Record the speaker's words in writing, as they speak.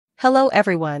Hello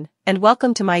everyone, and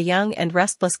welcome to my Young and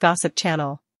Restless Gossip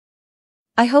channel.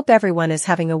 I hope everyone is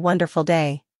having a wonderful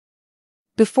day.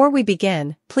 Before we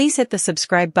begin, please hit the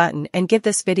subscribe button and give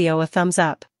this video a thumbs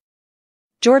up.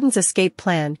 Jordan's escape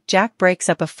plan: Jack breaks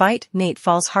up a fight, Nate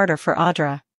falls harder for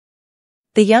Audra.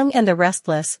 The Young and the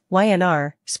Restless,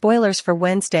 YNR, spoilers for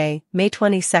Wednesday, May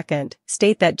 22nd,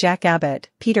 state that Jack Abbott,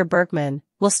 Peter Bergman,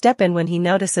 will step in when he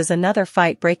notices another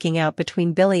fight breaking out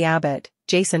between Billy Abbott,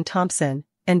 Jason Thompson,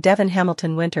 and Devin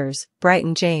Hamilton Winters,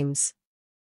 Brighton James.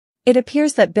 It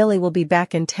appears that Billy will be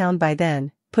back in town by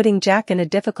then, putting Jack in a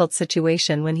difficult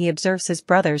situation when he observes his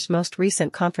brother's most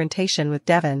recent confrontation with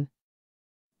Devin.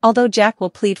 Although Jack will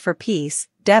plead for peace,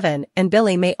 Devin and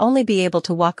Billy may only be able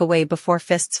to walk away before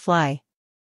fists fly.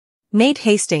 Nate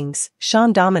Hastings,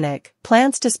 Sean Dominic,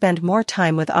 plans to spend more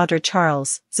time with Audra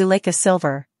Charles, Zuleika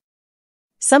Silver.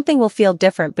 Something will feel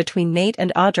different between Nate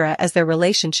and Audra as their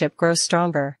relationship grows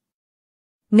stronger.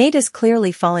 Nate is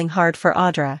clearly falling hard for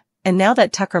Audra, and now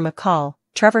that Tucker McCall,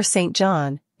 Trevor St.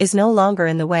 John, is no longer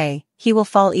in the way, he will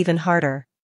fall even harder.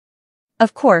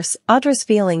 Of course, Audra's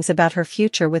feelings about her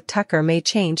future with Tucker may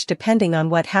change depending on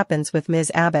what happens with Ms.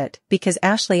 Abbott, because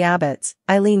Ashley Abbott's,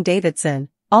 Eileen Davidson,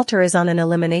 alter is on an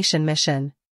elimination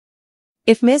mission.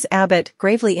 If Ms. Abbott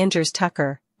gravely injures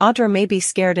Tucker, Audra may be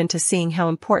scared into seeing how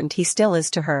important he still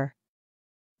is to her.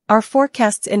 Our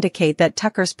forecasts indicate that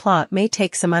Tucker's plot may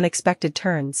take some unexpected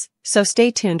turns, so stay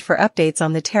tuned for updates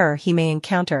on the terror he may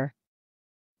encounter.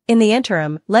 In the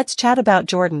interim, let's chat about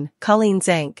Jordan, Colleen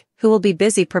Zank, who will be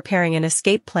busy preparing an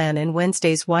escape plan in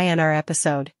Wednesday's YNR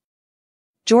episode.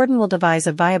 Jordan will devise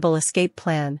a viable escape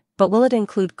plan, but will it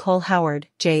include Cole Howard,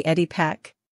 J. Eddie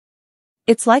Peck?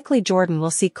 It's likely Jordan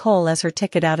will see Cole as her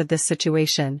ticket out of this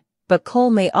situation, but Cole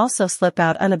may also slip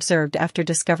out unobserved after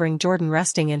discovering Jordan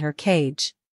resting in her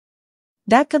cage.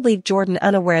 That could leave Jordan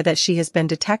unaware that she has been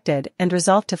detected and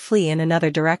resolve to flee in another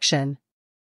direction.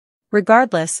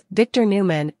 Regardless, Victor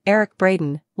Newman, Eric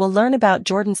Braden, will learn about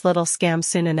Jordan's little scam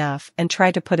soon enough and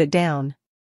try to put it down.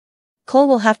 Cole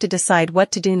will have to decide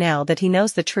what to do now that he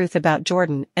knows the truth about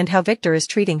Jordan and how Victor is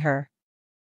treating her.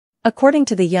 According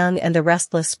to the Young and the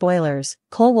Restless spoilers,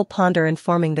 Cole will ponder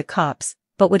informing the cops,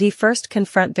 but would he first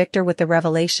confront Victor with the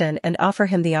revelation and offer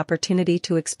him the opportunity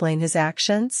to explain his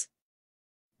actions?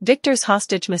 Victor's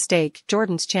hostage mistake,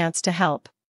 Jordan's chance to help.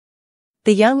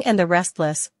 The Young and the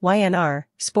Restless, YNR,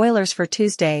 spoilers for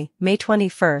Tuesday, May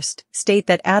 21st, state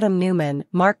that Adam Newman,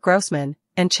 Mark Grossman,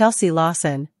 and Chelsea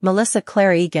Lawson, Melissa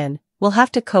Claire Egan, will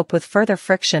have to cope with further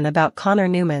friction about Connor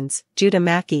Newman's, Judah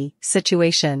Mackey,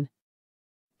 situation.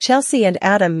 Chelsea and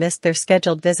Adam missed their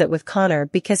scheduled visit with Connor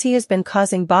because he has been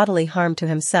causing bodily harm to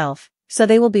himself, so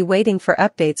they will be waiting for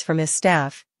updates from his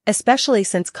staff, especially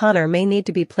since Connor may need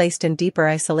to be placed in deeper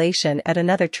isolation at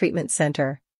another treatment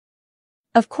center.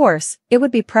 Of course, it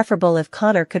would be preferable if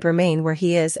Connor could remain where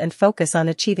he is and focus on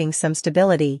achieving some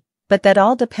stability, but that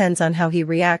all depends on how he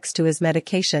reacts to his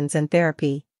medications and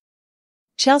therapy.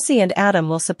 Chelsea and Adam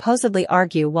will supposedly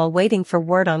argue while waiting for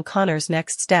word on Connor's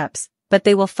next steps, but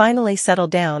they will finally settle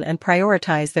down and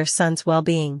prioritize their son's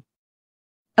well-being.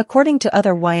 According to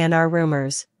other YNR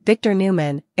rumors, Victor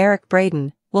Newman, Eric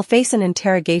Braden, will face an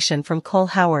interrogation from Cole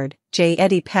Howard, J.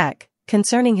 Eddie Peck,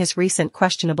 concerning his recent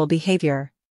questionable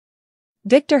behavior.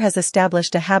 Victor has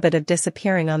established a habit of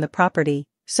disappearing on the property,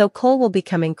 so Cole will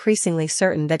become increasingly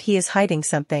certain that he is hiding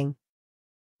something.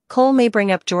 Cole may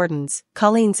bring up Jordan's,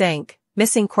 Colleen Zank,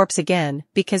 missing corpse again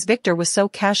because Victor was so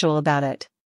casual about it.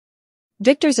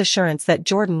 Victor's assurance that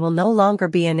Jordan will no longer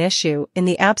be an issue in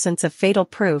the absence of fatal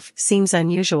proof seems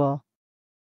unusual.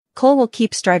 Cole will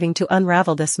keep striving to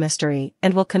unravel this mystery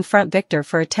and will confront Victor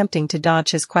for attempting to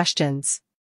dodge his questions.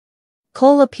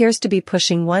 Cole appears to be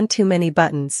pushing one too many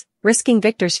buttons, risking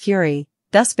Victor's fury,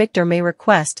 thus Victor may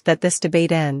request that this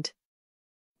debate end.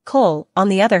 Cole, on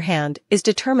the other hand, is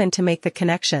determined to make the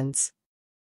connections.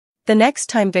 The next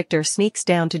time Victor sneaks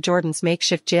down to Jordan's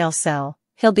makeshift jail cell,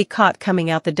 he'll be caught coming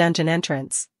out the dungeon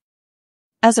entrance.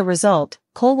 As a result,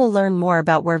 Cole will learn more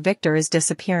about where Victor is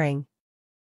disappearing.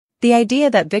 The idea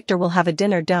that Victor will have a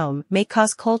dinner dome may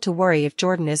cause Cole to worry if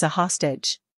Jordan is a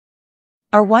hostage.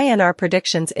 Our YNR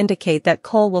predictions indicate that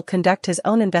Cole will conduct his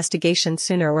own investigation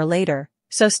sooner or later,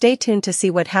 so stay tuned to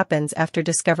see what happens after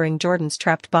discovering Jordan's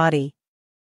trapped body.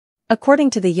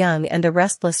 According to the Young and the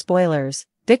Restless spoilers,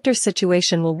 Victor's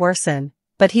situation will worsen,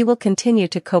 but he will continue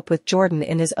to cope with Jordan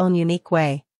in his own unique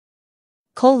way.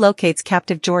 Cole locates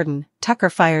captive Jordan,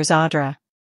 Tucker fires Audra.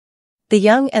 The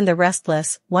Young and the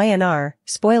Restless, YNR,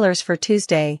 spoilers for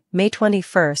Tuesday, May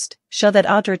 21st, show that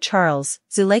Audra Charles,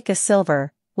 Zuleika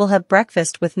Silver, will have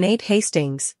breakfast with Nate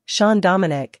Hastings, Sean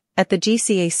Dominic, at the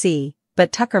GCAC,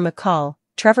 but Tucker McCall,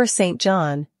 Trevor St.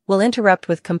 John, will interrupt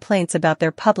with complaints about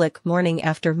their public morning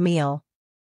after meal.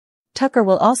 Tucker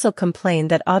will also complain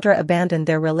that Audra abandoned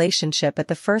their relationship at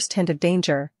the first hint of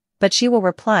danger, but she will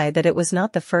reply that it was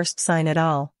not the first sign at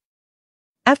all.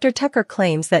 After Tucker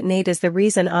claims that Nate is the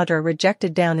reason Audra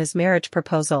rejected down his marriage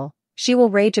proposal, she will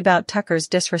rage about Tucker's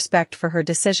disrespect for her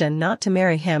decision not to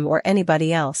marry him or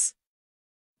anybody else.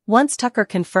 Once Tucker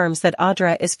confirms that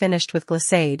Audra is finished with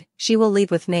Glissade, she will leave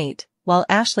with Nate, while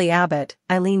Ashley Abbott,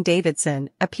 Eileen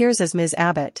Davidson, appears as Ms.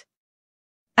 Abbott.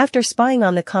 After spying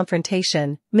on the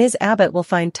confrontation, Ms. Abbott will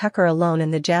find Tucker alone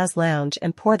in the jazz lounge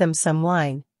and pour them some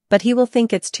wine, but he will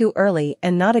think it's too early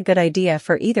and not a good idea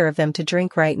for either of them to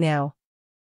drink right now.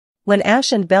 When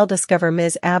Ash and Belle discover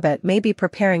Ms. Abbott may be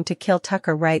preparing to kill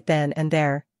Tucker right then and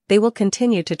there, they will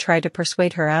continue to try to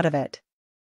persuade her out of it.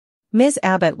 Ms.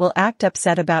 Abbott will act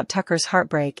upset about Tucker's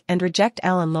heartbreak and reject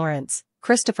Alan Lawrence,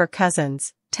 Christopher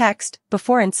Cousins' text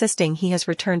before insisting he has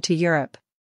returned to Europe.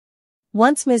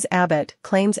 Once Ms. Abbott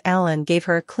claims Alan gave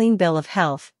her a clean bill of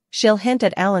health, she'll hint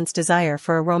at Alan's desire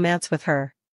for a romance with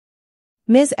her.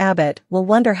 Ms. Abbott will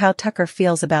wonder how Tucker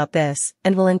feels about this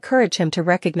and will encourage him to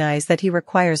recognize that he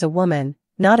requires a woman,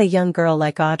 not a young girl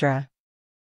like Audra.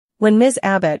 When Ms.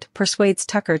 Abbott persuades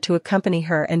Tucker to accompany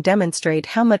her and demonstrate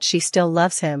how much she still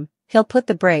loves him, he'll put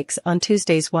the brakes on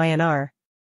Tuesday's Y&R.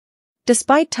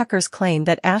 Despite Tucker's claim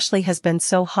that Ashley has been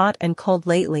so hot and cold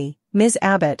lately, Ms.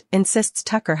 Abbott insists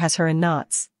Tucker has her in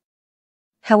knots.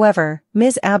 However,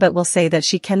 Ms. Abbott will say that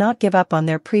she cannot give up on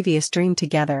their previous dream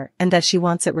together and that she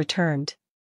wants it returned.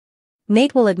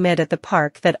 Nate will admit at the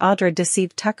park that Audra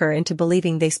deceived Tucker into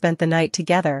believing they spent the night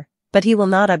together, but he will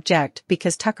not object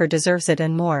because Tucker deserves it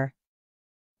and more.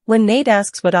 When Nate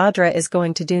asks what Audra is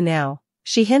going to do now,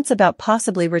 she hints about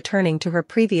possibly returning to her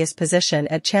previous position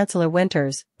at Chancellor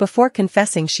Winters before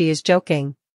confessing she is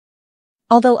joking.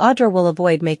 Although Audra will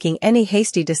avoid making any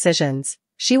hasty decisions,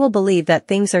 she will believe that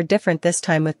things are different this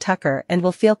time with Tucker and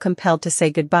will feel compelled to say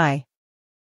goodbye.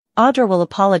 Audra will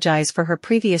apologize for her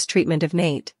previous treatment of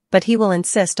Nate, but he will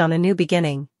insist on a new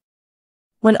beginning.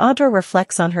 When Audra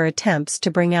reflects on her attempts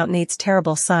to bring out Nate's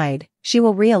terrible side, she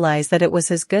will realize that it was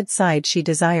his good side she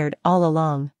desired all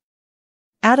along.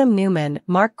 Adam Newman,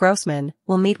 Mark Grossman,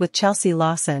 will meet with Chelsea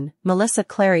Lawson, Melissa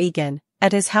Claire Egan,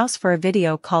 at his house for a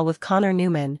video call with Connor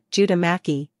Newman, Judah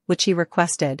Mackey, which he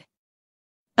requested.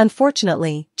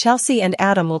 Unfortunately, Chelsea and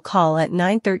Adam will call at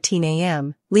 9:13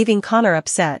 a.m., leaving Connor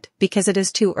upset because it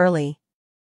is too early.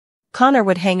 Connor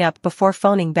would hang up before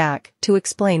phoning back to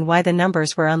explain why the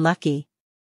numbers were unlucky.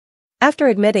 After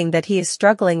admitting that he is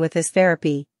struggling with his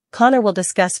therapy, Connor will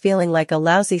discuss feeling like a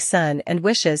lousy son and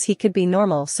wishes he could be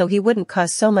normal so he wouldn't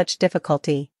cause so much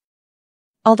difficulty.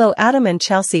 Although Adam and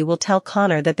Chelsea will tell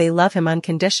Connor that they love him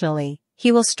unconditionally, he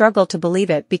will struggle to believe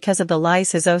it because of the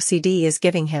lies his OCD is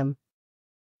giving him.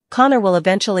 Connor will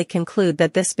eventually conclude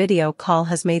that this video call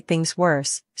has made things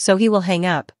worse, so he will hang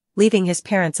up, leaving his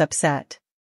parents upset.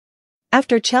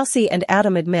 After Chelsea and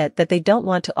Adam admit that they don't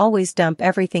want to always dump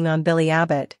everything on Billy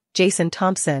Abbott, Jason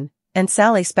Thompson, and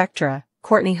Sally Spectra,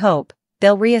 Courtney Hope,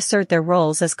 they'll reassert their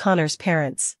roles as Connor's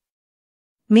parents.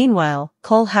 Meanwhile,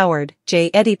 Cole Howard, J.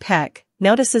 Eddie Peck,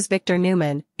 notices Victor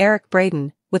Newman, Eric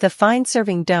Braden, with a fine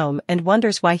serving dome and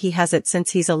wonders why he has it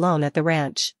since he's alone at the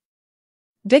ranch.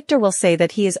 Victor will say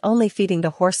that he is only feeding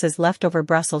the horses leftover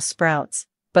Brussels sprouts,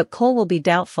 but Cole will be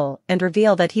doubtful and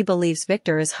reveal that he believes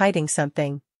Victor is hiding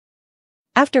something.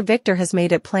 After Victor has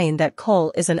made it plain that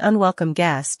Cole is an unwelcome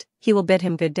guest, he will bid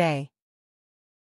him good day.